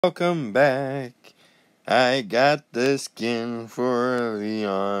Welcome back. I got the skin for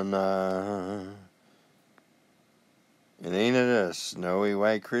Leona. And ain't it a snowy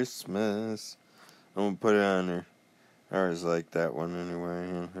white Christmas? I'm gonna put it on her. Ours like that one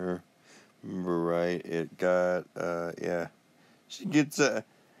anyway. Her, right? It got, yeah. She gets a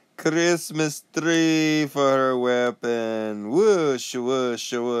Christmas tree for her weapon. Whoosh,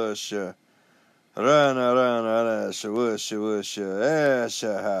 whoosh, whoosh. Run, run, run, whoosh, whoosh,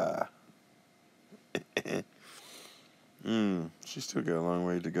 asha. She's still got a long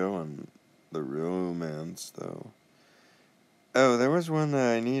way to go on the romance, though. Oh, there was one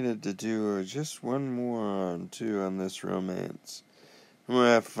that I needed to do, or just one more on, too, on this romance. I'm gonna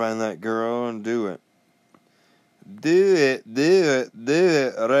have to find that girl and do it. Do it, do it, do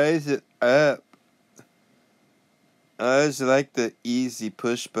it, raise it up. I just like the easy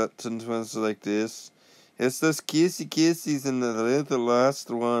push buttons ones like this. It's those kissies and the little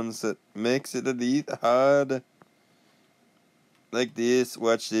last ones that makes it a little hard. Like this,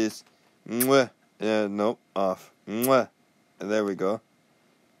 watch this. Mwah. Yeah, nope, off. Mwah. There we go.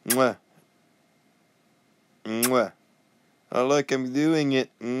 Mwah. Mwah. Oh, look, I'm doing it.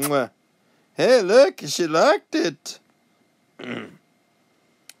 Mwah. Hey, look, she liked it. And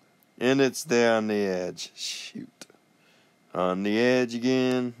it's there on the edge. Shoot. On the edge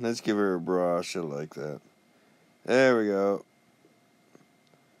again. Let's give her a bra. She'll like that. There we go.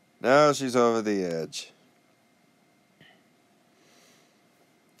 Now she's over the edge.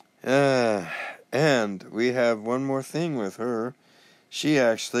 And we have one more thing with her. She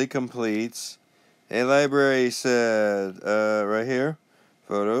actually completes a library set. Right here.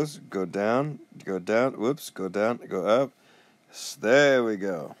 Photos. Go down. Go down. Whoops. Go down. Go up. There we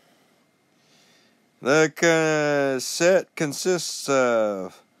go. The set consists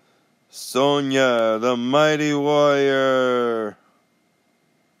of Sonia, the mighty warrior.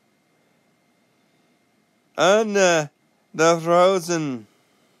 Anna, the frozen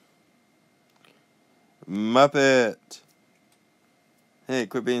Muppet. Hey,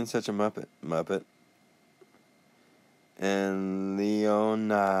 quit being such a Muppet. And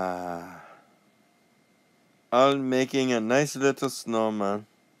Leona. All making a nice little snowman.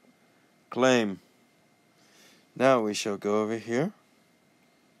 Claim. Now we shall go over here.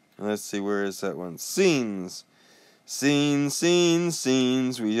 And let's see, where is that one? Scenes. Scenes, scenes,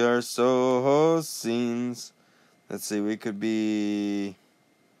 scenes. We are so scenes. Let's see, we could be...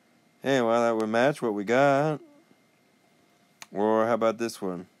 Hey, well, that would match what we got. Or how about this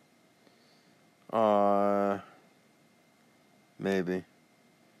one? Maybe.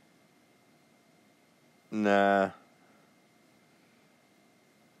 Nah.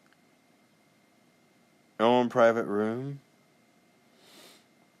 Own private room.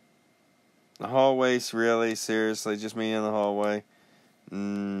 The hallway's really, seriously, just me in the hallway?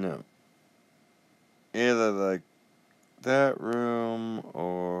 No. Either like that room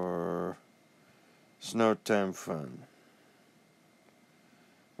or snow time fun.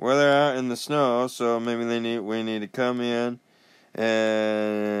 Well, they're out in the snow, so maybe we need to come in,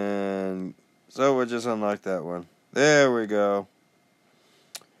 and so we'll just unlock that one. There we go.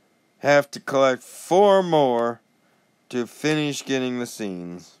 Have to collect 4 more to finish getting the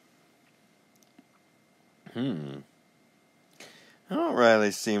scenes. That don't really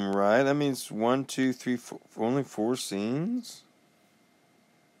seem right. That means 1, 2, 3, 4, only 4 scenes?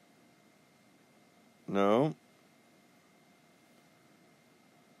 No.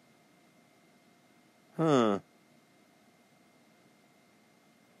 4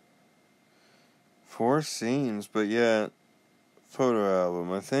 scenes, but yet photo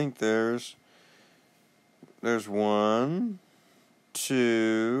album. I think there's 1,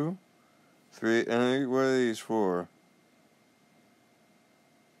 2, 3, and what are these for?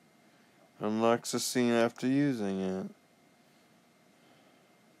 Unlocks a scene after using it.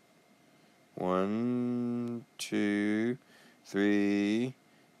 1, 2, 3,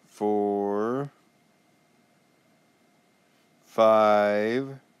 4,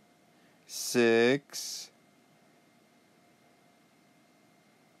 5, 6,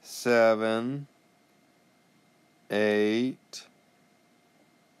 7, 8,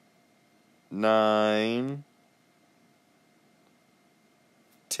 9,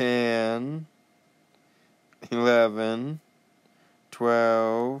 10, 11,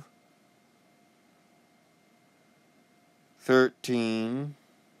 12, 13,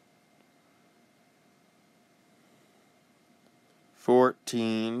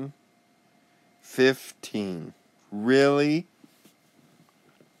 14, 15. Really?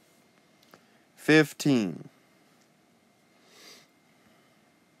 15.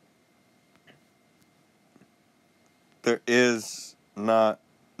 There is not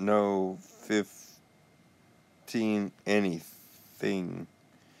no 15 anything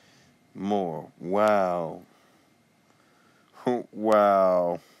more. Wow.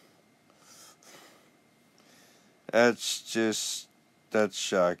 Wow. That's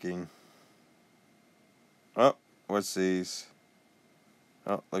shocking. Oh, what's these?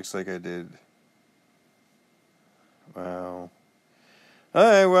 Oh, looks like I did. Wow.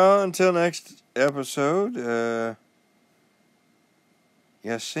 Alright, well, until next episode,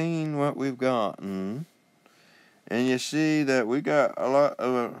 you seen what we've gotten. And you see that we got a lot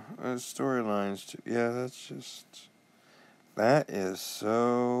of storylines too. Yeah, that is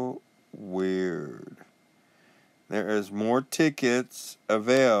so weird. There is more tickets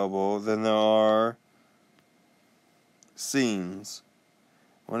available than there are scenes.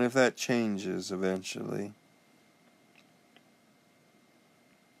 What if that changes eventually?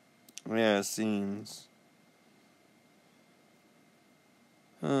 Yeah, scenes.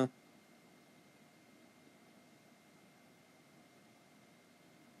 Huh.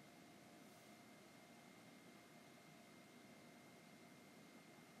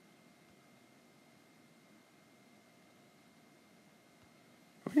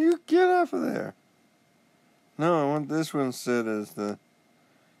 You get off of there. No, I want this one set as the...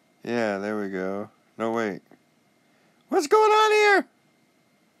 Yeah, there we go. No, wait. What's going on here?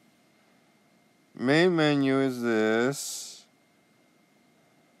 Main menu is this.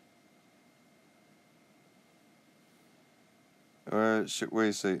 Wait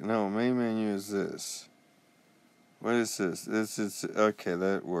a second. No, main menu is this. What is this? This is... Okay,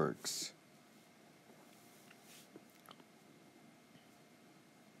 that works.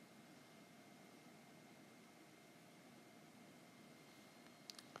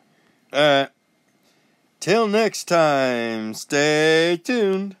 Till next time, stay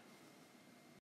tuned.